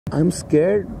I'm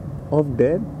scared of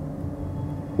death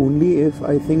only if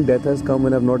I think death has come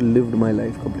and I've not lived my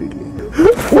life completely.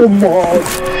 Oh my!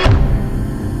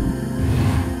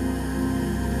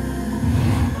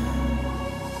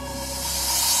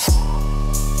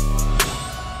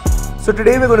 So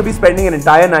today we're going to be spending an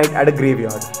entire night at a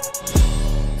graveyard.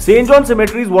 Saint John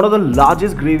symmetry is one of the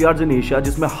largest graveyards in Asia,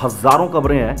 जिसमें हजारों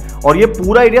कब्रें हैं और ये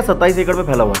पूरा area 27 एकड़ में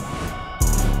फैला हुआ है.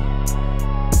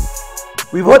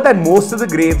 We've heard that most of the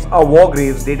graves are war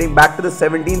graves dating back to the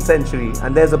 17th century,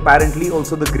 and there's apparently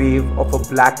also the grave of a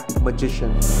black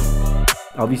magician.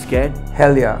 Are we scared?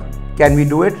 Hell yeah. Can we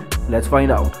do it? Let's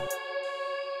find out.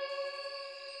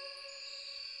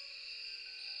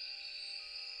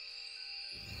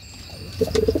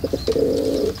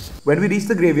 When we reached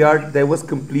the graveyard, there was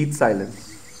complete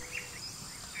silence.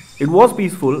 It was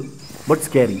peaceful but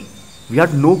scary. We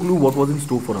had no clue what was in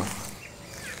store for us.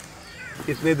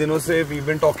 इतने दिनों से we've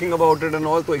been talking about it and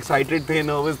all, तो excited थे,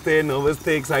 nervous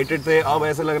थे, excited थे. अब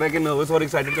ऐसा लग रहा है कि nervous और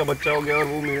excited का बच्चा हो गया और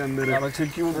वो मेरे अंदर है. यार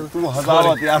क्यों तुम हजार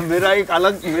बात यार,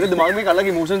 मेरे दिमाग में एक अलग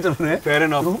इमोशन चल रहे हैं. Fair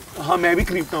enough. हाँ, मैं भी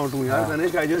creeped out हूँ यार.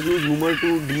 Kanishk, I just use humor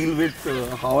to deal with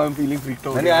how I'm feeling freaked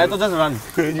out. नहीं आया तो just run.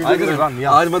 Just run.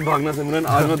 आज मत भागना सिमरन,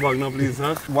 आज मत भागना please.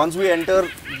 हाँ. Once we enter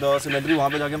the cemetery, वहाँ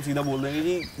पे जाके हम सीधा बोल देंगे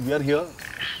कि we are here.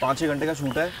 5-6 घंटे का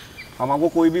शूट है. हम आपको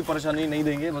कोई भी परेशानी नहीं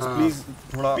देंगे, बस प्लीज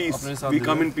थोड़ा अपने साथ. We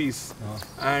come in peace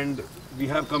and we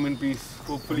have come in peace.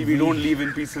 Hopefully we don't leave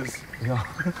in pieces. Yeah.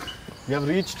 We have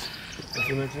reached the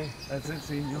cemetery. That's it,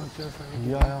 St. John's Church.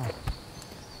 Yeah.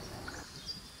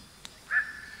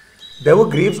 There were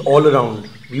graves all around.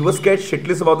 We were scared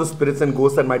shitless about the spirits and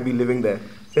ghosts that might be living there.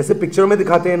 जैसे पिक्चरों में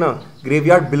दिखाते हैं ना,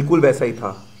 graveyard बिल्कुल वैसा ही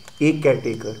था. एक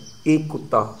केयरटेकर, एक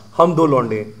कुत्ता, हम 2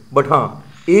 लौंडे. बट हाँ,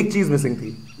 एक चीज मिसिंग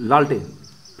थी. लालटेन.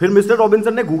 फिर मिस्टर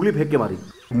रॉबिन्सन ने गूगली फेंक के मारी.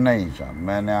 नहीं साहब,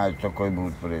 मैंने आज तक कोई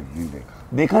भूत प्रेत नहीं देखा.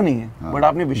 देखा नहीं है. हाँ. बट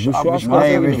आपने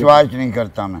विश्वास नहीं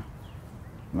करता.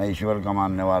 मैं ईश्वर का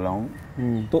मानने वाला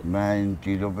हूँ, तो मैं इन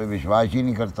चीज़ों पे विश्वास ही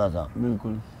नहीं करता था.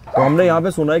 बिल्कुल. तो हमने यहाँ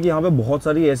पे सुना है कि यहाँ पे बहुत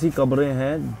सारी ऐसी कब्रें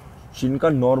हैं जिनका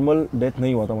नॉर्मल डेथ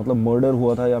नहीं हुआ था, मतलब मर्डर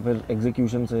हुआ था या फिर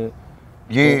एग्जीक्यूशन से.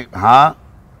 जी हाँ,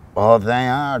 बहुत हैं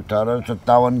यहाँ.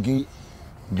 1857 की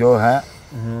जो है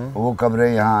वो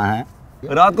कब्रें यहाँ हैं.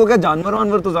 रात को क्या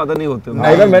जानवर तो ज्यादा नहीं होते?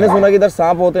 इधर मैंने सुना कि इधर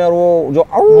सांप होते हैं और वो जो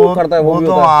करता है वो भी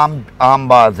तो होता है. आम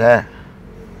बात है.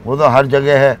 वो तो हर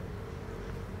जगह है,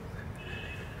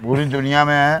 पूरी दुनिया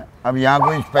में है. अब यहाँ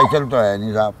कोई स्पेशल तो है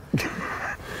नहीं साहब.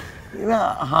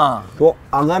 हाँ, तो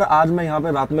अगर आज मैं यहाँ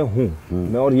पे रात में हूँ,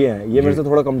 मैं और ये मेरे से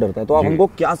थोड़ा कम डरता है, तो आप हमको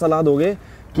क्या सलाह दोगे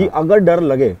कि अगर डर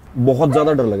लगे, बहुत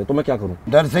ज्यादा डर लगे, तो मैं क्या करूँ?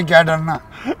 डर से क्या डरना.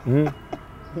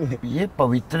 ये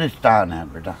पवित्र स्थान है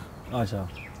बेटा. अच्छा.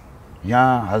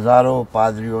 यहाँ हजारों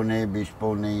पादरियों ने,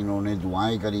 बिशपों ने, इन्होंने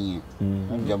दुआएं करी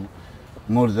हैं जब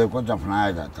मुर्दे को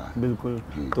दफनाया जाता है. बिल्कुल.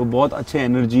 तो बहुत अच्छे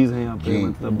एनर्जीज हैं यहाँ पे,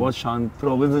 मतलब बहुत शांत.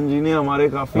 रॉबिन्सन जी ने हमारे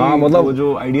काफी मतलब वो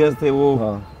जो आइडियाज थे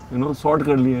वो सॉर्ट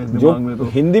कर लिए दिमाग में. तो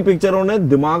हिंदी पिक्चरों ने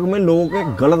दिमाग में लोगों के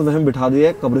गलत वहम बिठा दिया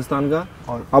है कब्रिस्तान का.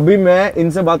 और अभी मैं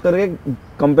इनसे बात करके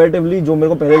कंपैरेटिवली जो मेरे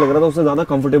को पहले लग रहा था उससे ज्यादा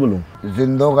कंफर्टेबल हूँ.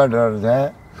 जिंदों का डर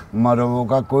है, मरों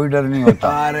का कोई डर नहीं होता.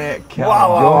 अरे क्या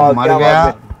जो मर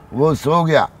गया वो सो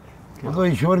गया, वो तो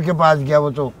ईश्वर के पास गया.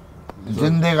 वो तो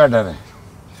जिंदे का डर है.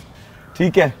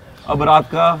 ठीक है, अब रात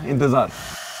का इंतजार.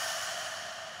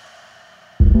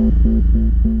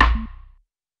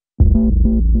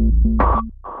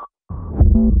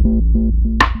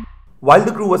 While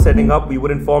the crew was setting up, we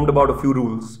were informed about a few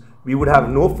rules. We would have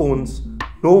no phones,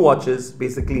 no watches,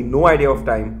 basically no idea of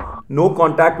time, no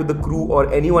contact with the crew or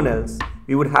anyone else.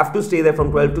 We would have to stay there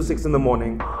from 12 to 6 in the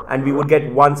morning, and we would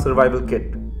get one survival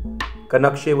kit.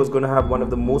 Akshay was going to have one of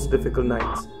the most difficult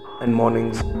nights and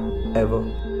mornings ever.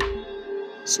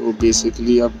 So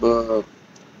basically अब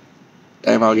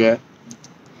time आ गया है.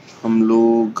 हम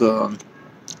लोग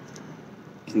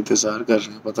इंतज़ार कर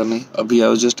रहे हैं. पता नहीं, अभी I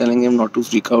was just telling him not to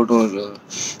freak out, और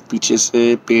पीछे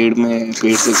से पेड़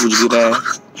से कुछ गिरा है.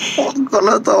 बहुत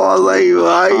गलत आवाज़ आई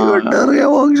भाई, डर गया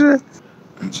वो. अक्षय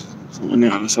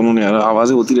समझ नहीं आ रहा.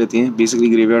 आवाज़ें होती रहती हैं बेसिकली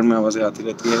ग्रेवयार्ड में, आवाज़ें आती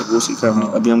रहती है, वो सीखा हमने.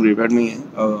 अभी हम ग्रेवयार्ड में ही हैं.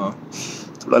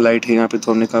 थोड़ा लाइट है यहाँ पे,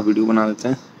 तो हमने कहा वीडियो बना देते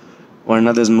हैं,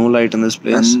 वरना there's no light in this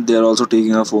place. And they're also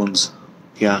taking our phones.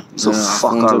 Yeah. So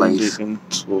fuck our life.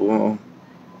 So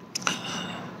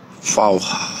wow,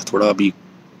 थोड़ा अभी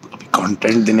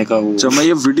कंटेंट देने का वो. जब मैं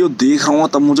ये वीडियो देख रहा हूँ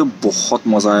तब मुझे बहुत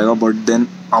मजा आएगा, बट देन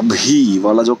अभी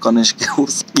वाला जो कनिष्क है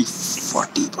उसकी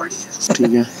फटी पड़ी है.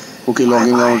 ठीक है, ओके,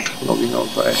 लॉगिंग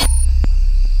आउट बाय.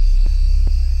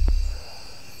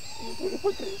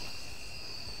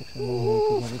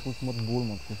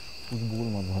 कुछ बोल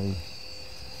मत भाई.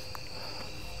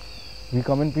 We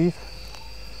come in peace.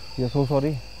 We are so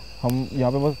sorry. हम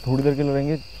यहाँ पे बस थोड़ी देर के लिए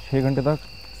रहेंगे, 6 घंटे तक,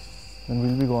 then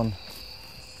we'll be gone.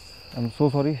 I'm so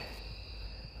sorry.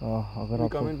 अगर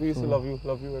आप लव यू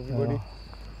एवरीबॉडी।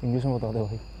 इंग्लिश में बता दे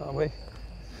भाई। हाँ भाई,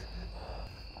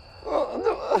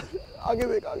 आगे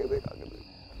देख।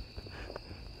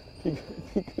 ठीक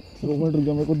है 2 मिनट रुक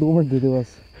जा, मेरे को 2 मिनट दे दे बस।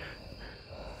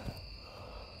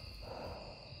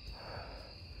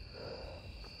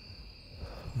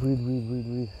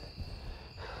 ब्रीथ।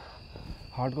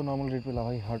 हार्ट को नॉर्मल रेट पे ला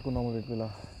भाई, हार्ट को नॉर्मल रेट पे ला।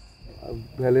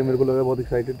 पहले मेरे को लगा बहुत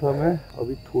एक्साइटेड था मैं,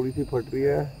 अभी थोड़ी सी फट रही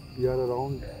है। We are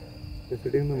around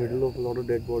sitting in the middle of a lot of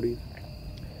dead bodies.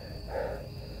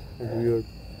 It's weird.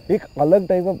 एक अलग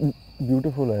टाइप का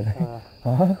ब्यूटीफुल है।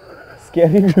 हाँ,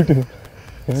 स्कैरी ब्यूटीफुल।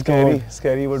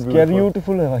 स्कैरी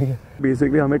ब्यूटीफुल है भाई।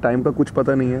 बेसिकली हमें टाइम का कुछ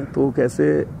पता नहीं है, तो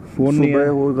कैसे फोन सुबह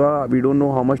होगा, we don't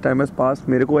know how much time has पास।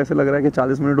 मेरे को ऐसे लग रहा है कि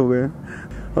 40 मिनट हो गए हैं।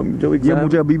 हम जो ये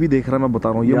मुझे अभी भी देख रहा है, मैं बता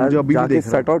रहा हूँ, ये मुझे अभी भी देख रहा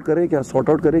है। सॉर्ट आउट करें क्या, सॉर्ट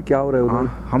आउट करें क्या हो रहा है उधर?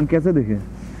 हम कैसे देखें?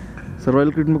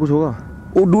 सर्वाइवल किट में कुछ होगा?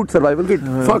 ओ dude, survival kit,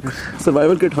 fuck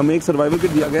survival kit. हमें एक सर्वाइवल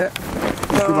किट दिया गया है,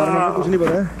 इसके बारे में कुछ नहीं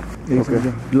पता है।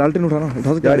 लालटेन उठा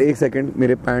सकते यार, 1 सेकंड,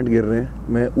 मेरे पैंट गिर रहे हैं,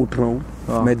 मैं उठ रहा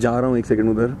हूँ, मैं जा रहा हूँ 1 सेकंड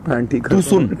उधर, पैंट ठीक कर। तू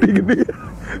सुन,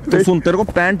 तू सुन, तेरे को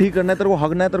पैंट ठीक करना है, तेरे को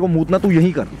हगना है, तेरे को मूतना, तू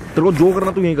यही कर। तेरे को जो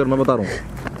करना तू यही कर, मैं बता रहा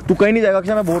हूँ। तू कहीं नहीं जाएगा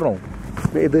अक्षय, मैं बोल रहा हूँ।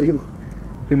 मैं इधर ही हूँ।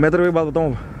 मैं तेरे को एक बात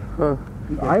बताऊँ,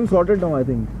 I am sorted now. I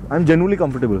think I am genuinely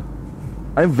comfortable.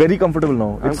 I am very comfortable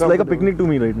now. It's like a picnic to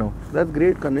me right now. That's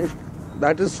great, Kanishk.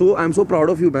 That is so. I am so proud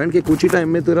of you, man. कि कुछ ही time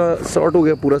में तेरा sort हो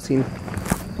गया पूरा scene.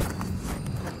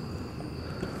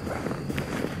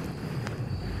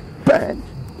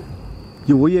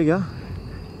 ये वही है क्या?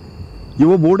 ये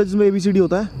वो बोर्ड है जिसमें ABCD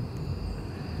होता है?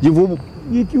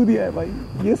 ये क्यों दिया है भाई?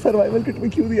 ये सर्वाइवल किट में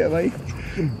क्यों दिया है भाई?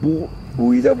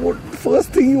 Ouija board. First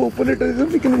thing you open it is a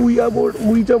freaking Ouija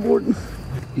board.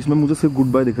 इसमें मुझे सिर्फ गुड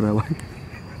बाय दिख रहा है भाई।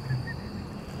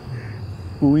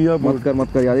 Ouija board. मत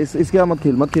कर यार, इसके मत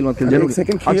खेल। एक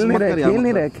सेकंड, खेल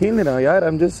नहीं रहा यार।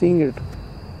 I'm just seeing it.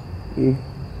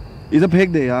 इसे फेंक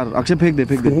दे यार, अक्षय फेंक दे।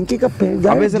 फेंके का फेंक।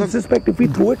 अबे disrespect, if we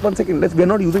throw it 1 second,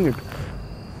 we're not using it.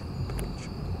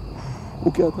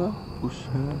 वो क्या था?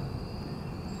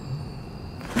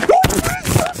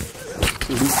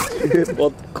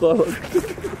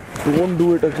 Don't do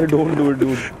it, Akshay. Don't do it,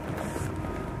 dude.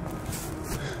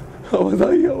 आवाज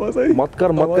आई। मत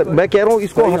कर। मैं कह रहा हूँ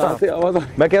इसको हटा।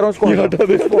 मैं कह रहा हूँ इसको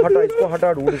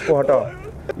हटा।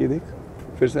 ये देख,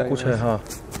 फिर से कुछ है। हाँ,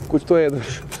 कुछ तो है इधर।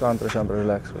 शांत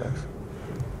रिलैक्स।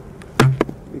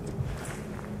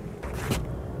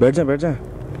 बैठ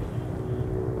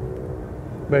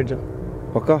जा।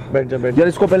 पक्का बैठ जा। यार,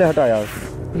 इसको पहले हटा यार।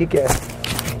 ये क्या है?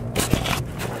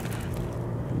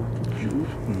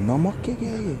 नमक क्या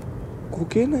है ये?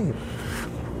 कोकेन है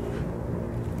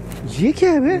ये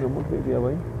क्या है बे? नमक दे दिया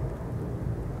भाई।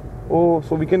 Oh,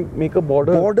 so we can make a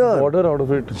border out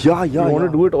of it. Yeah. You want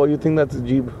to do it, or you think that's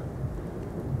jeep?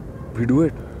 We do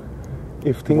it.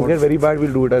 If things get very bad,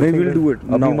 we'll do it. We'll do it.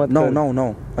 Now.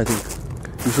 I think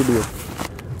you should do it.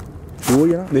 वो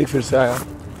ये ना, देख फिर से आया।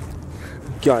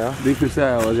 क्या आया? देख फिर से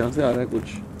आया, आवाज यहाँ से आ रहा है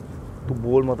कुछ। तू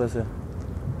बोल मत ऐसे।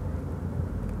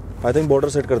 I think border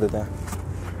सेट कर देते हैं।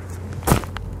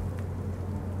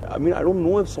 I mean, I don't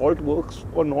know if salt works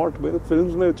or not. मेरे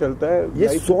फिल्म्स में चलता है। ये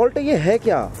सॉल्ट है, ये है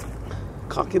क्या?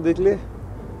 खा के देख ले।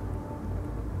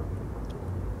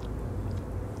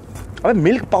 अबे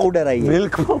मिल्क पाउडर है ये।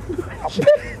 Milk powder.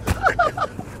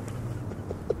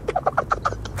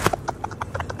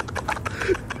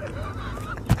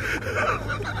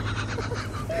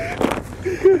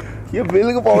 ये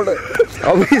मिल्क पाउडर।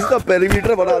 अब इसका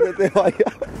पेरीमीटर बना देते हैं भाई।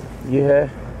 ये है।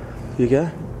 ये क्या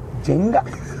है? जेंगा।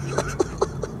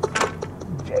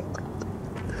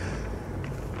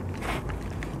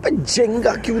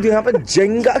 जेंगा क्यों दिया? यहाँ पे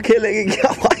जेंगा खेलेंगे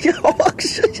क्या भाई?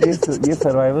 ये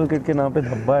सर्वाइवल किट के नाम पे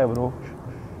धब्बा है ब्रो।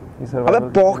 अबे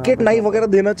पॉकेट नाइफ वगैरह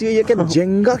देना चाहिए। ये क्या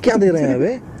जेंगा क्या दे रहे हैं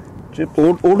अबे?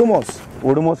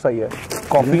 ओडोमॉस सही है।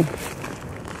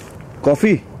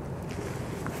 Coffee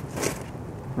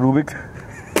Rubik's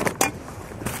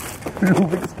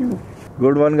cube.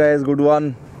 Good one guys, good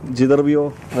one. जिधर भी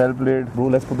हो, well played bro.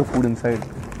 Let's put the food inside.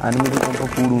 Animals come for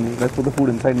food only. Let's put the food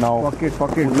inside now. Fuck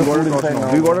it.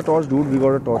 We got a torch, dude.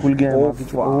 खुल गया है।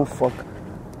 Oh fuck.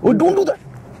 Oh, don't do that.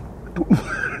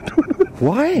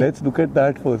 Why? Let's look at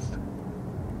that first.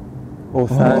 Oh,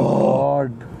 thank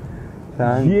God.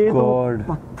 Thank God.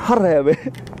 पत्थर है बे।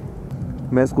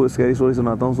 मैं इसको scary story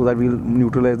सुनाता हूँ so that we'll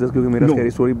neutralize this, क्योंकि मेरा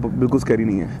स्कैरी स्टोरी बिल्कुल स्कैरी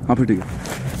नहीं है। हाँ फिर ठीक है।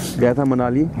 गया था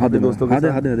मनाली अपने दोस्तों के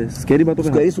साथ। हाथ दे। स्कैरी बातों पे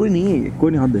स्कैरी स्टोरी नहीं है ये।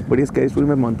 कोई नहीं, हाथ दे। बट ये स्कैरी स्टोरी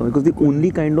मैं मानता हूँ, because the only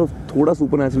kind of थोड़ा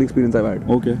supernatural experience I had.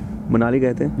 Okay. Manali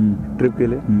गए थे ट्रिप के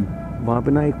लिए। वहाँ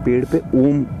पे ना एक पेड़ पे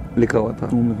ओम लिखा हुआ था।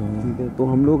 ठीक है, तो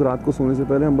हम लोग रात को सोने से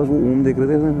पहले हम बस वो ओम देख रहे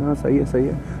थे। हाँ सही है सही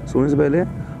है। सोने से पहले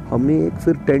हमने एक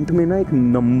फिर टेंट में ना एक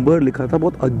नंबर लिखा था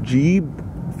बहुत अजीब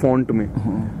फॉन्ट में,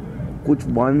 कुछ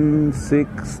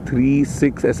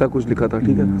 1636 ऐसा कुछ लिखा था।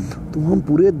 ठीक है, तो हम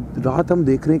पूरे रात हम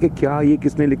देख रहे हैं कि क्या ये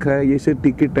किसने लिखा है, ये सिर्फ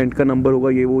टिकट टेंट का नंबर होगा,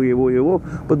 ये वो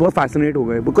पर बहुत फैसिनेट हो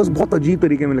गए बिकॉज बहुत अजीब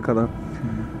तरीके में लिखा था।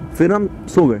 फिर हम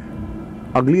सो गए।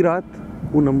 अगली रात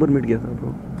वो नंबर मिट गया था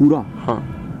ब्रो पूरा।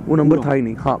 हाँ वो नंबर था ही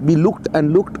नहीं। हाँ वी लुक्ड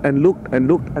एंड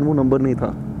वो नंबर नहीं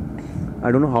था।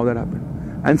 I don't know how that happened.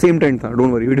 And same tent था,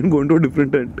 don't worry, we didn't go into a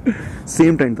different tent.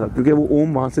 Same tent था क्योंकि वो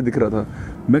ओम वहां से दिख रहा था।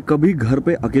 मैं कभी घर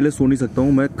पे अकेले सो नहीं सकता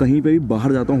हूँ, मैं कहीं पे भी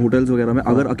बाहर जाता हूँ होटल्स वगैरह में,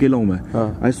 अगर अकेला हूँ मैं,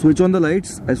 I switch on the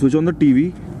lights, I switch on the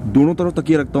TV, दोनों तरफ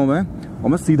तकिए रखता हूँ मैं और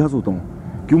मैं सीधा सोता हूँ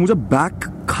क्योंकि मुझे बैक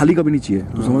खाली कभी नहीं चाहिए।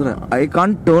 तू समझ रहा है? I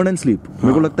can't turn and sleep.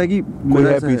 मेरे को लगता है कि कोई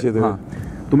है पीछे। हाँ,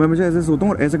 तो मैं हमेशा ऐसे सोता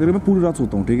हूँ और ऐसे करके मैं पूरी रात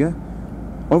सोता हूँ। ठीक है,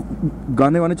 और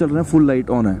गाने वाने चल रहे हैं, फुल लाइट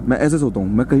ऑन है, मैं ऐसे सोता हूँ,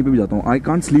 मैं कहीं पे भी जाता हूँ। I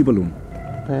can't sleep alone.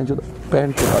 Pant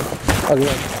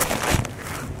अगला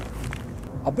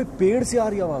अबे पेड़ से आ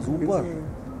रही आवाज ऊपर,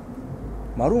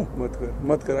 मारूं? मत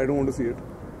कर, I don't want to see it.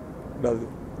 डाल दे,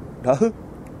 डाल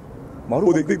मारूं?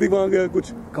 वो देख वहां गया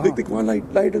कुछ, देख वहां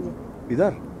लाइट है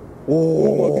इधर। ओ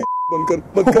बंद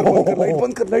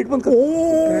कर लाइट बंद कर।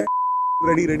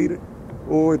 Ready.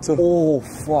 Oh, it's a... Oh,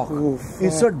 fuck.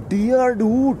 It's a deer,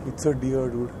 dude. It's a deer,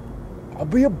 dude.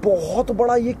 अबे ये बहुत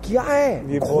बड़ा, ये क्या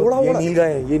है? ये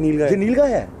नीलगाय है। ये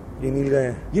नीलगाय है।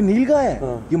 ये नीलगाय है।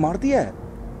 हाँ। ये मारती है?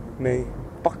 नहीं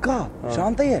पक्का?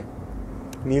 शांत है?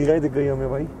 नीलगाय दिख गई हमें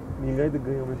भाई, नीलगाय दिख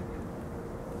गई हमें।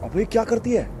 अबे ये क्या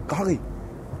करती है? कहाँ गई?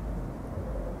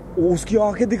 ओ उसकी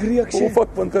आंखें दिख रही है अक्षय। फक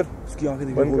बंद कर, उसकी आंखें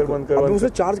दिख रही है। बंद कर। अबे उसे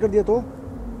चार्ज कर दिया तो?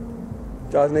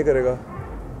 चार्ज नहीं करेगा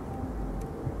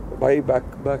भाई। Back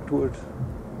to it.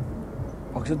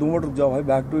 Akshay 2 minute रुक जाओ भाई,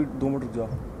 बैक टू इट 2 मिनट रुक जाओ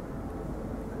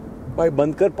भाई।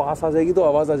 बंद कर, पास आ जाएगी तो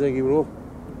आवाज आ जाएगी ब्रो।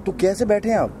 तो कैसे बैठे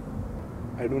हैं आप?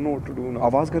 I don't know what to do now.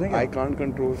 आवाज करेंगे? I can't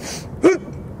control.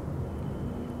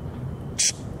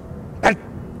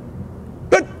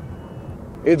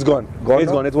 It's gone.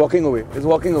 It's walking away.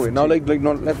 Now no,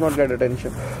 let's not get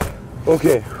attention.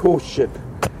 Okay. Oh shit.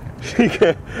 ठीक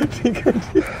है.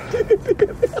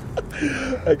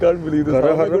 I can't believe this. कर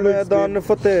हर मैदान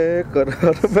फतेह।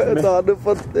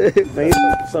 नहीं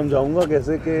समझाऊंगा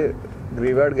कैसे कि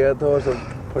ग्रेवयार्ड गया था और सब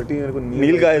फटी मेरे को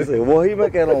नीलगाय से। वही मैं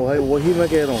कह रहा हूँ भाई,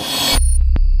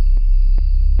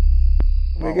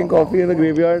 Making coffee in the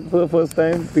graveyard for the first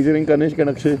time, featuring Kanishk and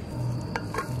Akshay.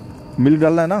 Milk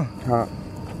डालना है ना? हाँ,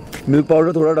 मिल्क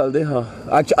पाउडर थोड़ा डाल दे। हाँ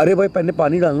अरे भाई पहले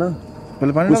पानी डालना,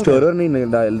 पहले पानी डाल। स्टरर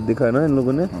नहीं डाल दिखा है ना इन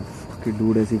लोगों ने। कि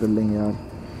डूड ऐसी कर लेंगे यार।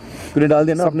 तूने डाल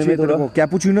दिया ना अपने में थोड़ा।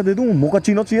 कैपुचिनो दे दूं?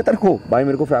 मोकाचिनो चाहिए तेरे को? भाई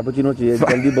मेरे को फ्रैपुचिनो चाहिए,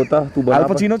 जल्दी बता। तू बता।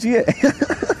 अल्पाचिनो चाहिए?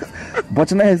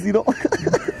 बचना है zero.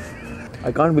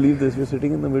 I can't believe this. We're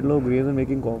sitting in the middle of Greens and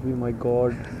making coffee. My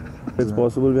God. It's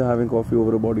possible we're having coffee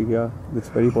over a body. Yeah, it's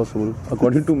very possible.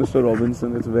 According to Mr.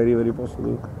 Robinson, it's very, very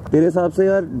possible. तेरे हिसाब से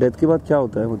यार death के बाद क्या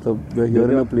होता है? मतलब we're here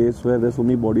in a place where there's so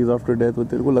many bodies after death. तो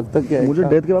तेरे को लगता क्या है? मुझे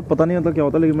डेथ के बाद पता नहीं आता क्या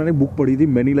होता, लेकिन मैंने बुक पढ़ी थी,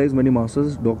 Many Lives Many Masters,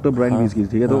 doctor Brian वीज की।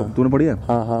 ठीक है, तो तूने पढ़ी है?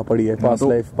 हाँ पढ़ी है। Past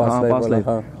life.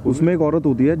 उसमें एक औरत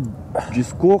होती है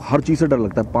जिसको हर चीज से डर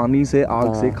लगता है, पानी से,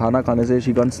 आग से, खाना खाने से।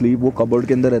 She can't sleep. वो कबर्ड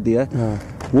के अंदर रहती है।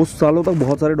 वो सालों तक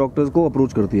बहुत सारे डॉक्टर्स को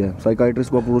अप्रोच करती है,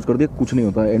 साइकाइट्रिस्ट को अप्रोच करती है, कुछ नहीं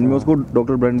होता है। एंड में उसको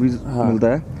डॉक्टर ब्रायन वीज मिलता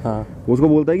है। वो उसको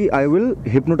बोलता है कि आई विल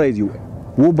हिप्नोटाइज यू।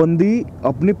 वो बंदी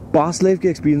अपनी पास्ट लाइफ के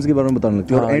एक्सपीरियंस के बारे में बताने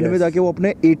लगती है और एंड में जाके वो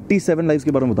अपने 87 लाइफ्स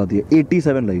के बारे में बताती है।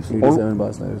 87 लाइफ्स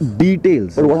और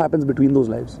details. But what happens between those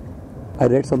lives? I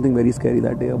read something very scary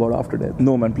that day about after death.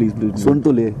 No man, please. सुन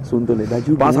तो ले। That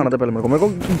you पास आना था पहले मेरे को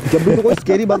जब भी कोई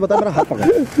स्कैरी बात बताए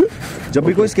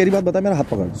मेरा हाथ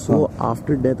पकड़। So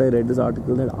after death, I read this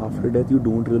article that after death you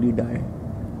don't really die.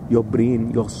 Your brain,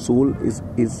 your soul is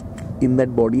in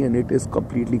that body and it is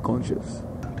completely conscious.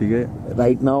 ठीक है।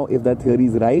 Right now, if that theory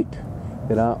is right,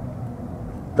 there are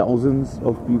thousands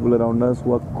of people around us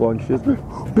who are conscious.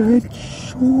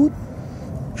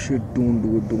 Shit, don't do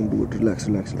it. Relax.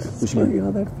 कुछ नहीं है।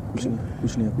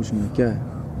 क्या है?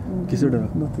 किसे डरा?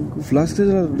 Flask से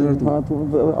डरा तू? हाँ, तो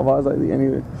आवाज आई थी।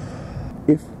 Anyway,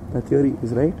 if that theory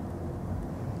is right,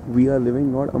 we are living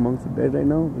not amongst the dead right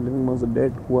now. We're living amongst the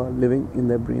dead who are living in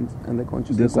their brains and their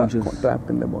consciousness are trapped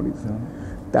in their bodies. Yeah.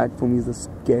 That for me is the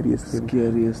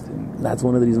scariest thing. That's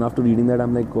one of the reasons. After reading that,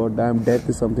 I'm like, God damn, death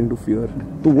is something to fear.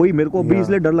 तो वही मेरे को अभी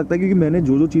इसलिए डर लगता है क्योंकि मैंने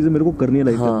जो चीजें मेरे को करनी है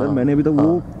लाइफ के अंदर, मैंने अभी तक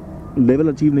वो लेवल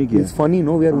अचीव नहीं किया। It's funny,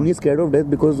 no? We are only scared of death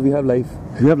because we have life.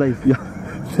 Yeah.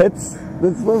 That's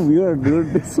so weird, dude.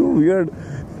 It's so weird.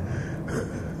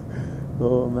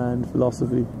 Oh man,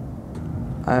 philosophy.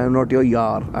 I am not your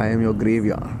yaar, I am your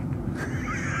graveyard.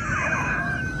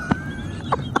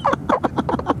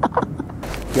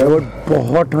 यार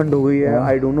बहुत ठंड हो गई है.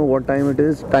 I don't know what time it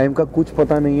is. Time का कुछ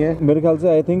पता नहीं है. मेरे ख्याल से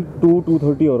आई थिंक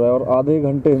 2:30 हो रहा है और आधे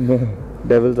घंटे में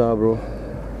Devils are bro.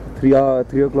 3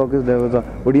 o'clock is devils are.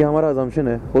 But ये हमारा assumption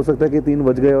है. हो सकता है कि 3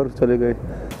 बज गए और चले गए.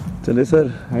 चले सर.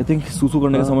 आई थिंक सूसू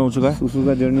करने का समय हो चुका है. सूसू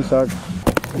का जर्नी स्टार्ट.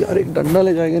 यार एक डंडा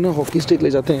ले जाएंगे ना, हॉकी स्टिक ले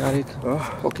जाते हैं यार. एक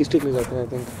हॉकी स्टिक ले जाते हैं आई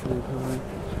थिंक.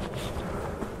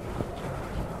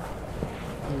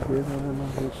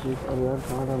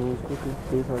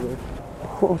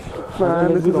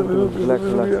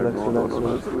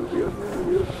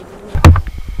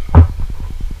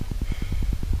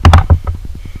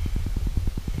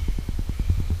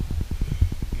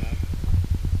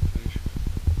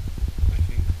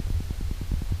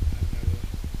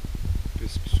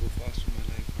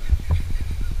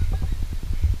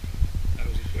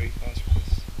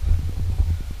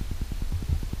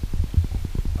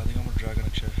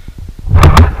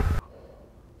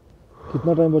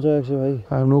 कितना टाइम बचा है अक्षय भाई?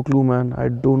 I have no clue man. I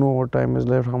don't know what time is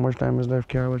left, how much time is left,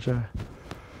 क्या बचा है.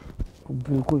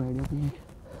 बिल्कुल आइडिया नहीं है.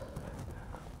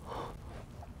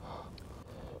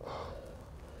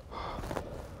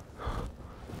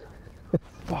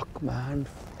 Fuck man,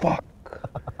 fuck.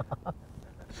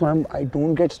 So I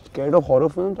don't get scared of horror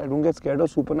films. I don't get scared of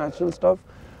supernatural stuff.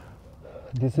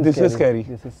 This is scary.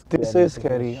 This is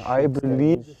scary. I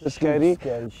believe it's scary.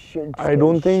 I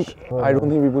don't think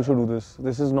people should do this.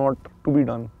 This is not to be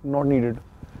done. Not needed.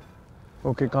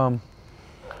 Okay, calm.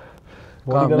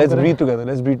 Calm. Let's breathe together.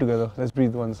 Let's breathe together. Let's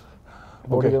breathe once.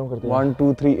 Okay. 1,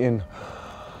 2, 3 in.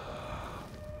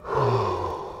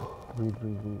 Breathe.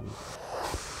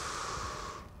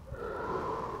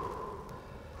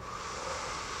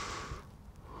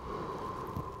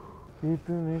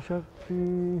 इतनी शक्ति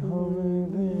हमें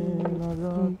देना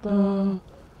जाता,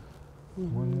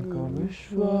 मन का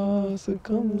विश्वास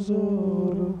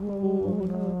कमजोर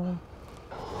होना.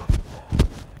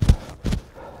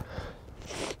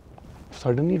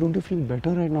 Suddenly don't you feel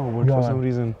better right now? But for some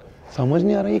reason समझ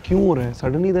नहीं आ रहा ये क्यों हो रहा है.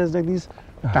 Suddenly there's like these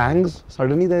pangs.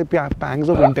 Suddenly there are pangs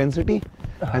of intensity,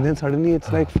 and then suddenly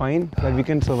it's like fine that we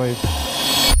can survive.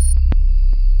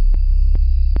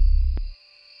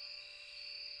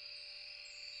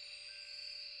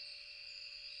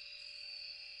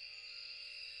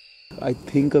 I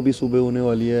think अभी सुबह होने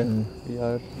वाली है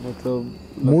यार.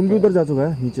 मतलब मून भी उधर जा चुका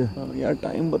है नीचे. यार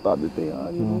टाइम बता देते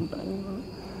यार. ये टाइम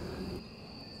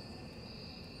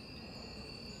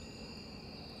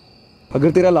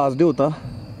अगर तेरा लास्ट डे होता,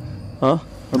 हाँ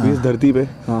अभी इस धरती पे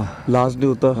लास्ट डे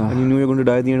होता and you knew you were going to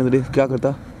die at the end of the day, क्या करता?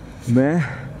 मैं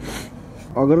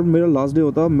अगर मेरा लास्ट डे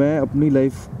होता, मैं अपनी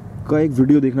लाइफ का एक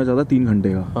वीडियो देखना चाहता 3 घंटे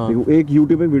का. देखो एक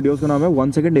यूट्यूब पे वीडियो, उसका नाम है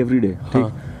 1 second every day. ठीक.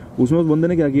 उसमें उस बंदे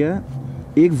ने क्या किया है,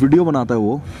 एक वीडियो बनाता है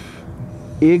वो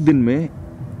एक दिन में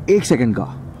 1 सेकंड का.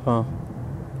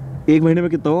 एक महीने में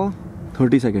कितना हुआ?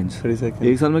 30 सेकंड्स.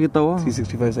 एक साल में कितना हुआ?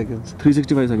 365 सेकंड्स.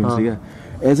 ठीक है.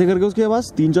 ऐसे करके उसके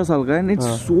पास 3-4 साल का है. And it's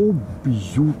so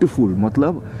beautiful.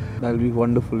 मतलब दैट विल बी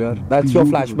वंडरफुल यार. That's your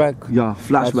flashback. या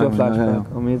फ्लैशबैक.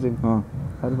 अमेजिंग.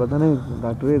 यार पता नहीं,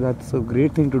 that way that's a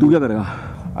great thing to do. तू क्या करेगा?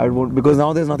 I won't, because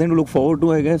now there is nothing to look forward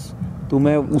to I guess. तो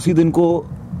मैं उसी दिन को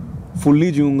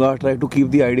fully जीऊंगा. Try to keep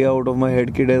the idea out of my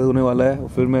head कि death होने वाला है.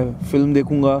 फिर मैं फिल्म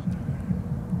देखूंगा,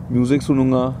 म्यूजिक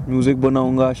सुनूंगा, म्यूजिक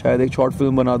बनाऊंगा, शायद एक शॉर्ट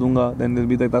फिल्म बना दूंगा. Then will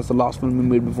be like that's the last film we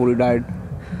made before he died.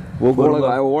 वो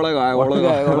करूंगा.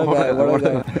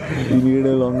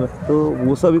 तो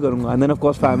वो सब भी करूंगा. And then of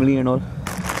course family and all,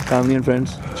 family and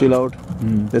friends, chill out.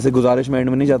 जैसे गुजारिश में एंड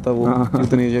में नहीं जाता वो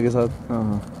यूथनेशिया के साथ.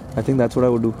 I think that's what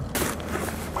I would do.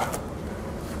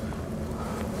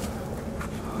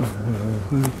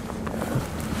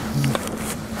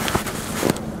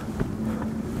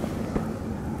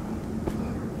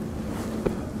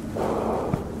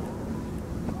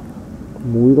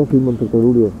 Movie का सीन बन सकता है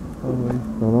वीडियो.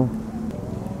 है ना?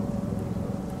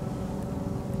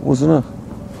 वो सुना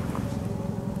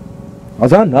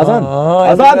आसान.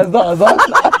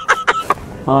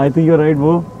 हाँ I think you are right.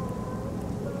 वो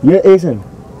ये एसन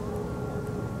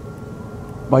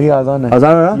भाई आसान है.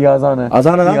 आसान है ना? ये आसान है.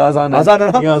 आसान है ना? ये आसान है. आसान है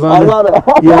ना? ये आसान है.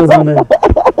 ये आसान है.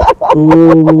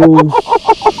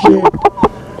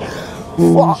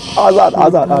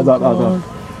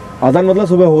 आसान मतलब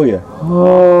सुबह हो गई है.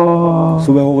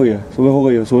 सुबह हो गई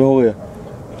है.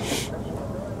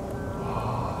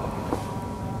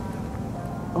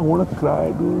 I want to cry,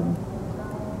 dude.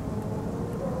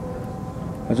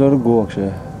 अच्छा और गो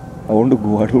Akshay. I want to go.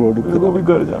 I don't want to मेरे को भी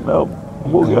घर जाना है. अब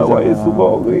हो गया भाई, सुबह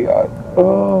हो गई यार.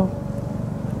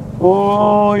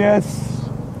 Oh yes.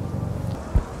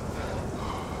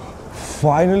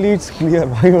 Finally it's clear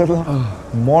भाई,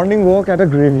 मतलब morning walk at a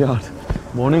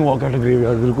graveyard. Morning walk at a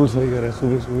graveyard, बिल्कुल सही कह रहे हैं।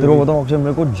 सुबह सुबह तेरे को बताऊं अक्षय,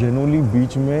 मेरे को जेन्युइनली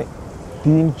बीच में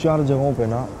 3-4 जगहों पे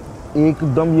ना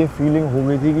एकदम ये फीलिंग हो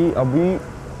गई थी कि अभी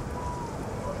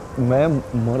मैं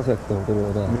मर सकता हूँ। तेरे को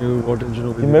बताया बहुत टेंशन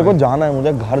हो गई मेरे को जाना है,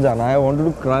 मुझे घर जाना है। I wanted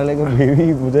to cry like a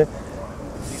baby. मुझे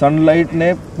सनलाइट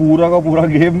ने पूरा का पूरा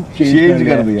गेम चेंज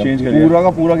कर दिया, पूरा का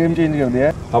पूरा गेम चेंज कर दिया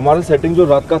है। हमारा सेटिंग जो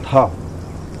रात का था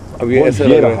अब ये ऐसा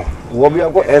लग रहा है, वो अभी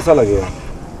आपको ऐसा लगेगा।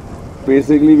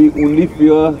 basically we only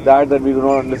fear that we do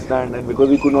not understand, and because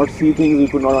we could not see things we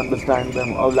could not understand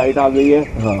them. अब लाइट आ गई है,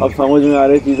 अब समझ में आ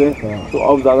रही चीजें, तो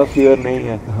अब ज्यादा फियर नहीं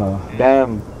है।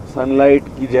 डैम, सनलाइट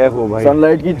की जय हो भाई,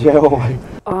 सनलाइट की जय हो भाई।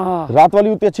 रात वाली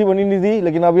उतनी अच्छी बनी नहीं थी,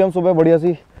 लेकिन अभी हम सुबह बढ़िया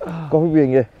सी कॉफी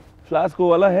पियेंगे। फ्लास्को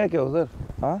वाला है क्या उधर?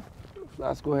 हाँ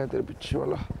फ्लास्को है तेरे पीछे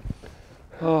वाला।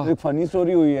 एक फनी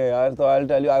स्टोरी हुई है यार, तो I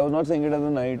tell you. I was not saying it at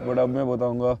the night, but अब मैं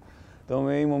बताऊंगा। तो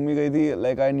मेरी मम्मी गई थी,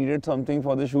 like I needed something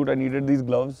for the shoot, I needed these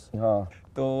gloves. हाँ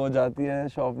तो वो जाती है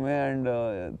शॉप में and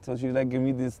so she is like give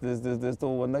me this this this this. तो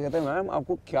वो बंदा कहता है मैम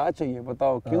आपको क्या चाहिए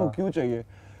बताओ, क्यों क्यों चाहिए?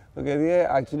 तो कहती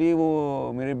है एक्चुअली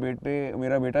वो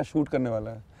मेरा बेटा शूट करने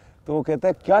वाला है। तो वो कहता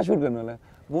है क्या शूट करने वाला है?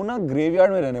 वो ना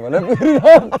ग्रेवयार्ड में रहने वाला है पूरी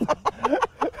रात।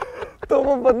 तो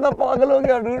वो बंदा पागल हो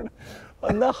गया डूड,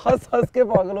 बंदा हंस के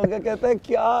पागल हो गया। कहता है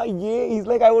क्या ये? He's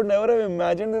like, I would never have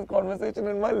imagined this conversation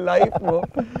in my life, bro.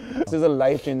 This is a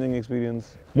life-changing experience.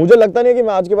 मुझे लगता नहीं है कि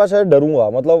मैं आज के बाद शायद डरूंगा,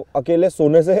 मतलब अकेले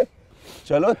सोने से।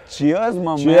 चलो cheers my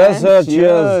man. Cheers sir,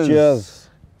 cheers, cheers.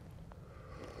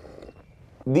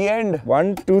 The end.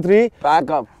 1 2 3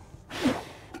 Pack up.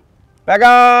 Pack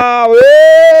up.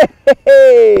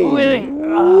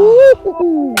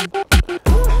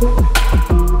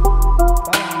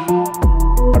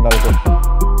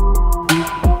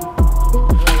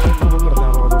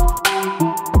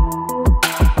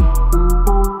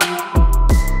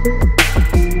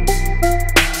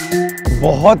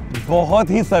 बहुत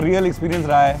ही surreal एक्सपीरियंस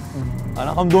रहा है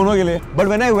ना हम दोनों के लिए। But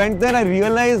when I went there I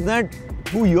realised that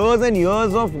through years and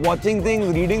years of watching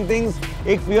things, reading things,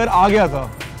 एक fear आ गया था।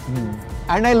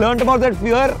 And I learned about that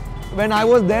fear when I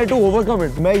was there to overcome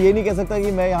it. मैं ये नहीं कह सकता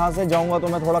कि मैं यहाँ से जाऊँगा तो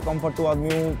मैं थोड़ा कंफर्ट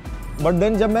आदमी हूँ, बट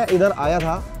देन जब मैं इधर आया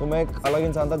था तो मैं एक अलग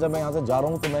इंसान था। जब मैं यहाँ से जा रहा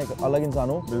हूँ तो मैं एक अलग इंसान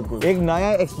हूँ, बिल्कुल एक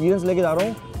नया एक्सपीरियंस लेके जा रहा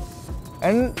हूँ।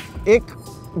 एंड एक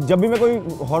जब भी मैं कोई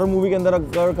हॉरर मूवी के अंदर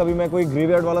अगर कभी मैं कोई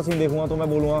ग्रेवयार्ड वाला सीन देखूंगा तो मैं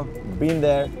बोलूँगा been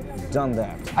there, done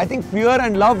that. I think fear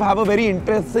and love have a very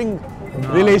interesting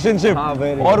relationship,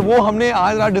 और वो हमने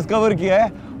आज रात डिस्कवर किया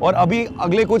है। और अभी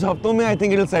अगले कुछ हफ्तों में I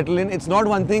think it will settle in. It's not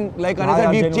one thing like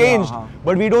we changed,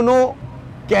 but we don't know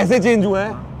कैसे चेंज हुआ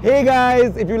है। Hey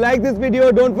guys, if you like this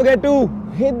video, don't forget to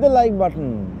hit the like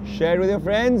button, share it with your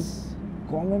friends,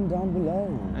 comment down below,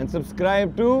 and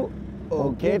subscribe to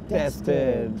OK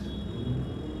Tested.